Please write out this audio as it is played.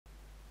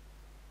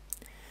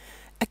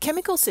A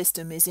chemical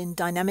system is in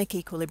dynamic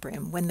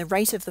equilibrium when the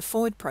rate of the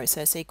forward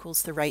process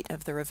equals the rate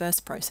of the reverse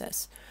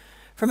process.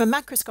 From a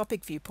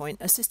macroscopic viewpoint,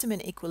 a system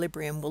in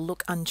equilibrium will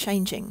look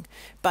unchanging,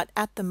 but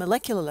at the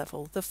molecular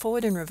level, the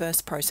forward and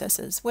reverse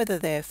processes, whether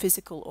they're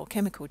physical or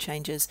chemical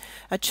changes,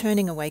 are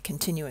churning away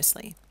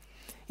continuously.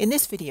 In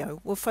this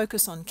video, we'll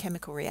focus on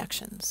chemical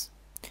reactions.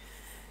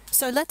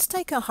 So let's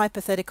take a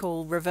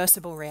hypothetical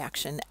reversible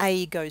reaction,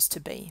 A goes to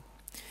B.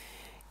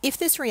 If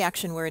this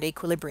reaction were at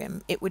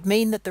equilibrium, it would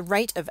mean that the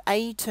rate of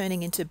A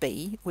turning into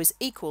B was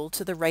equal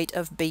to the rate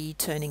of B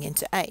turning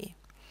into A.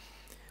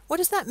 What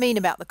does that mean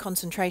about the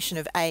concentration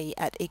of A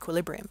at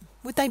equilibrium?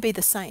 Would they be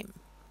the same?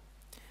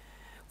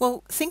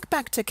 Well, think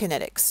back to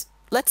kinetics.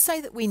 Let's say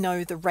that we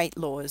know the rate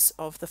laws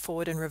of the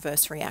forward and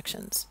reverse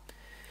reactions.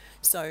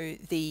 So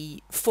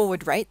the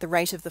forward rate, the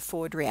rate of the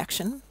forward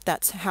reaction,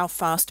 that's how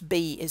fast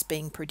B is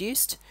being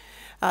produced.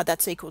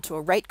 That's equal to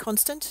a rate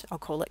constant, I'll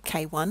call it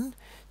K1,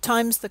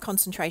 times the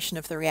concentration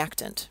of the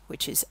reactant,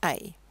 which is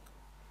A.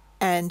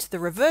 And the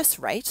reverse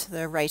rate,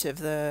 the rate of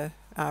the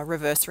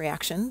reverse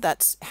reaction,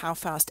 that's how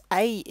fast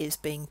A is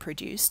being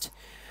produced.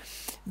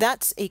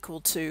 That's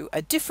equal to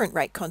a different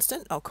rate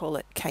constant, I'll call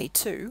it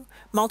K2,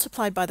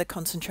 multiplied by the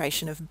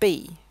concentration of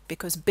B,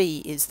 because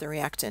B is the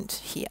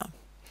reactant here.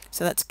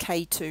 So that's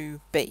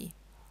K2B.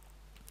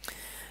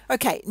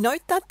 Okay,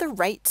 note that the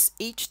rates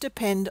each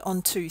depend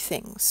on two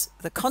things,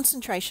 the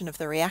concentration of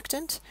the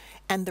reactant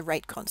and the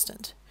rate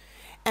constant.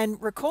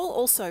 And recall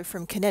also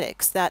from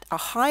kinetics that a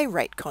high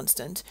rate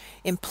constant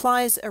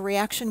implies a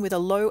reaction with a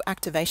low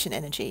activation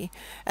energy,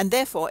 and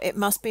therefore it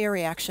must be a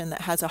reaction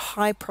that has a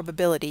high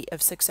probability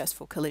of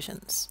successful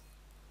collisions.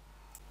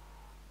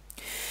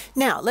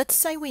 Now, let's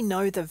say we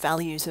know the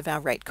values of our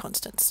rate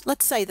constants.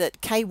 Let's say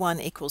that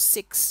K1 equals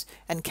 6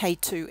 and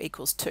K2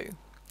 equals 2.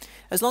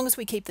 As long as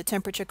we keep the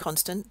temperature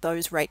constant,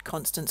 those rate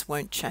constants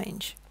won't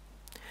change.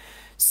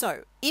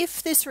 So,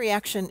 if this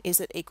reaction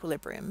is at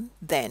equilibrium,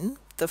 then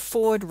the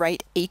forward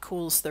rate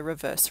equals the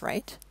reverse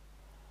rate.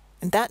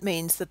 And that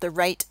means that the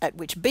rate at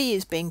which B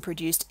is being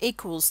produced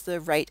equals the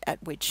rate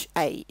at which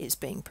A is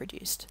being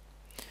produced.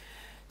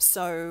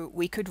 So,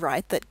 we could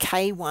write that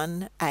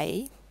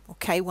K1A, or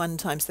K1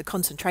 times the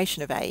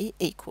concentration of A,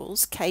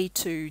 equals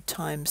K2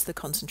 times the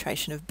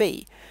concentration of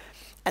B.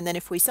 And then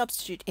if we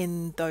substitute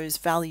in those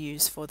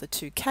values for the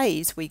two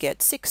Ks, we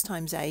get 6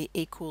 times A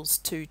equals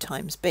 2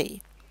 times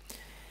B.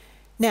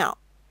 Now,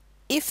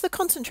 if the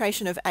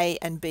concentration of A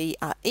and B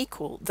are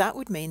equal, that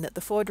would mean that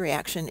the forward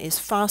reaction is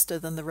faster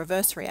than the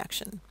reverse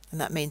reaction, and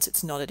that means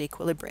it's not at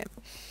equilibrium.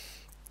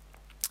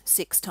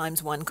 6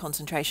 times 1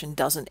 concentration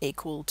doesn't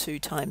equal 2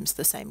 times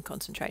the same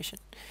concentration.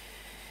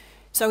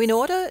 So in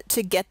order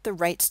to get the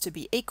rates to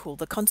be equal,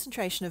 the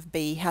concentration of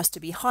B has to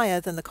be higher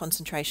than the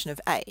concentration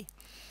of A.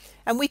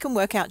 And we can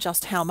work out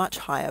just how much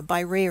higher by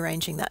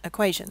rearranging that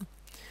equation.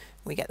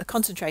 We get the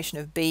concentration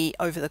of B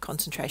over the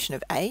concentration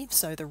of A,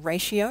 so the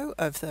ratio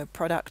of the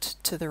product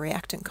to the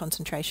reactant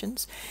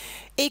concentrations,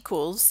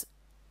 equals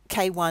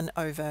K1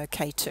 over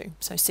K2,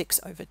 so 6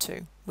 over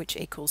 2, which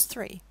equals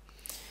 3.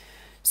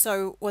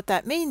 So what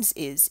that means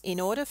is, in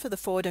order for the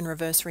forward and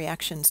reverse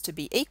reactions to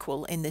be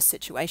equal in this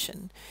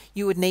situation,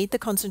 you would need the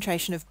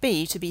concentration of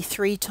B to be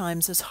 3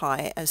 times as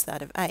high as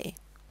that of A.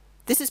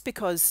 This is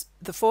because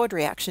the forward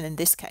reaction in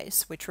this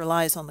case, which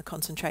relies on the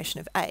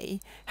concentration of A,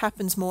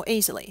 happens more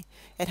easily.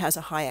 It has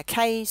a higher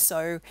K,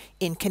 so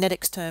in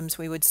kinetics terms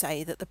we would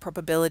say that the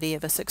probability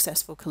of a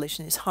successful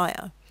collision is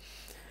higher.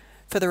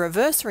 For the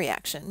reverse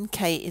reaction,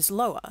 K is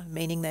lower,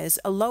 meaning there's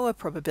a lower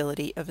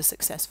probability of a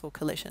successful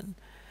collision.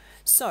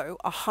 So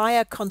a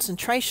higher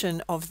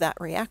concentration of that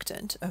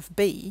reactant, of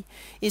B,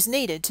 is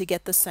needed to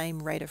get the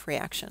same rate of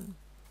reaction.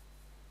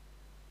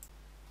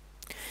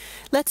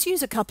 Let's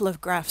use a couple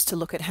of graphs to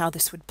look at how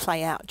this would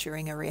play out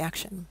during a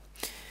reaction.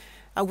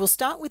 We'll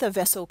start with a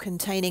vessel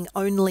containing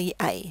only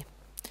A.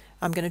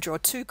 I'm going to draw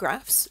two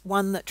graphs,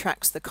 one that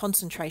tracks the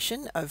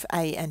concentration of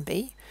A and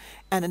B,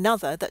 and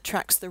another that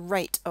tracks the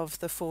rate of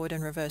the forward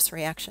and reverse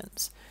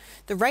reactions.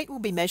 The rate will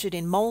be measured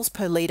in moles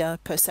per litre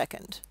per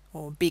second,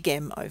 or big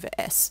M over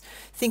S.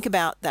 Think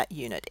about that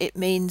unit. It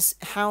means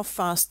how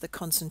fast the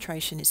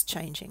concentration is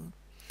changing.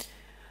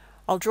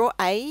 I'll draw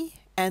A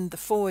and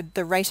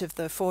the rate of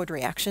the forward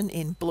reaction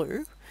in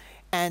blue,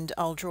 and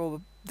I'll draw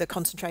the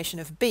concentration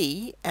of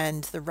B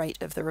and the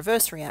rate of the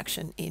reverse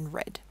reaction in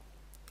red.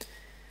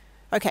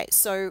 Okay,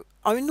 so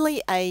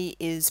only A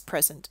is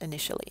present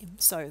initially.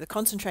 So the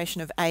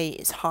concentration of A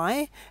is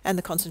high and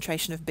the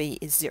concentration of B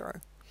is 0.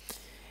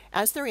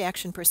 As the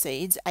reaction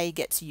proceeds, A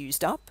gets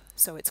used up,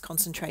 so its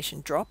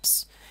concentration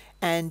drops,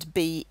 and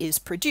B is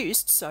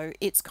produced, so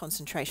its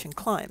concentration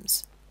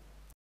climbs.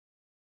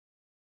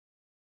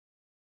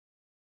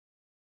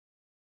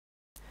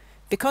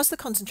 Because the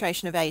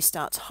concentration of A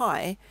starts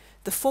high,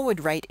 the forward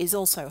rate is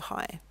also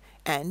high,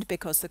 and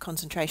because the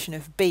concentration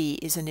of B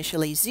is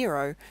initially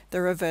 0,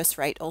 the reverse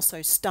rate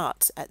also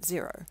starts at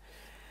 0.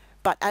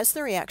 But as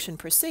the reaction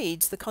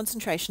proceeds, the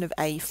concentration of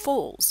A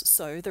falls,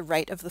 so the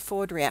rate of the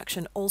forward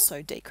reaction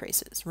also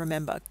decreases.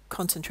 Remember,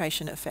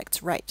 concentration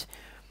affects rate.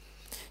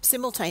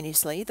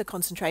 Simultaneously, the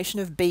concentration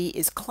of B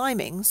is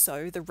climbing,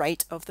 so the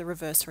rate of the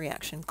reverse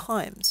reaction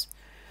climbs.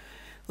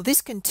 Well,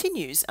 this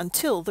continues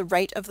until the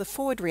rate of the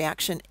forward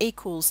reaction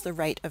equals the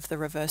rate of the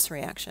reverse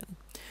reaction.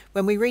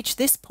 When we reach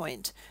this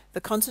point,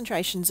 the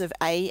concentrations of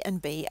A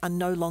and B are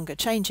no longer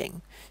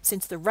changing.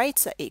 Since the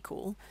rates are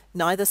equal,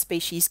 neither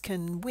species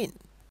can win.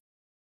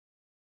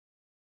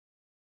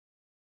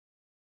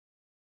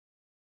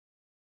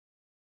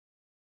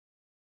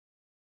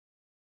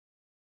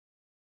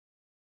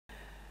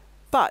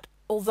 But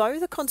although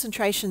the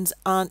concentrations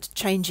aren't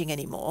changing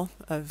anymore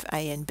of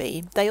A and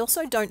B, they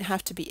also don't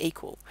have to be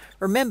equal.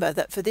 Remember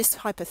that for this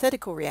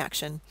hypothetical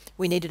reaction,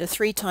 we needed a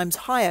 3 times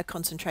higher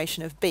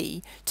concentration of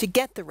B to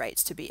get the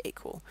rates to be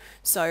equal.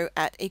 So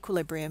at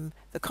equilibrium,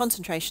 the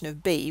concentration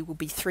of B will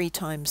be 3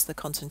 times the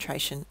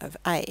concentration of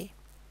A.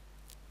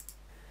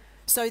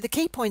 So the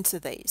key points are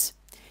these.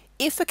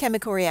 If a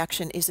chemical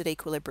reaction is at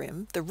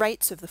equilibrium, the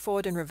rates of the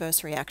forward and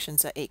reverse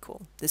reactions are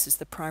equal. This is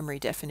the primary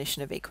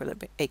definition of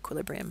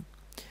equilibrium.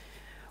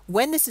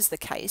 When this is the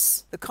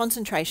case, the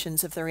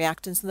concentrations of the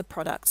reactants and the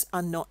products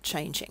are not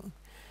changing,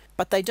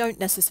 but they don't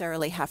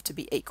necessarily have to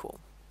be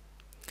equal.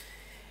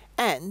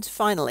 And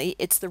finally,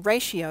 it's the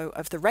ratio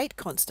of the rate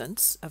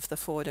constants of the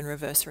forward and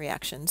reverse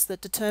reactions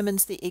that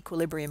determines the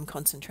equilibrium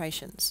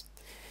concentrations.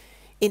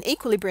 In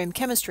equilibrium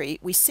chemistry,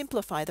 we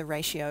simplify the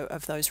ratio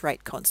of those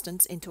rate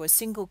constants into a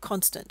single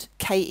constant,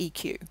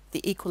 KEQ,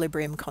 the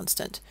equilibrium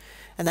constant,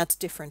 and that's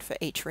different for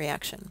each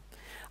reaction.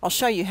 I'll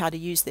show you how to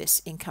use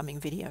this in coming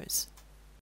videos.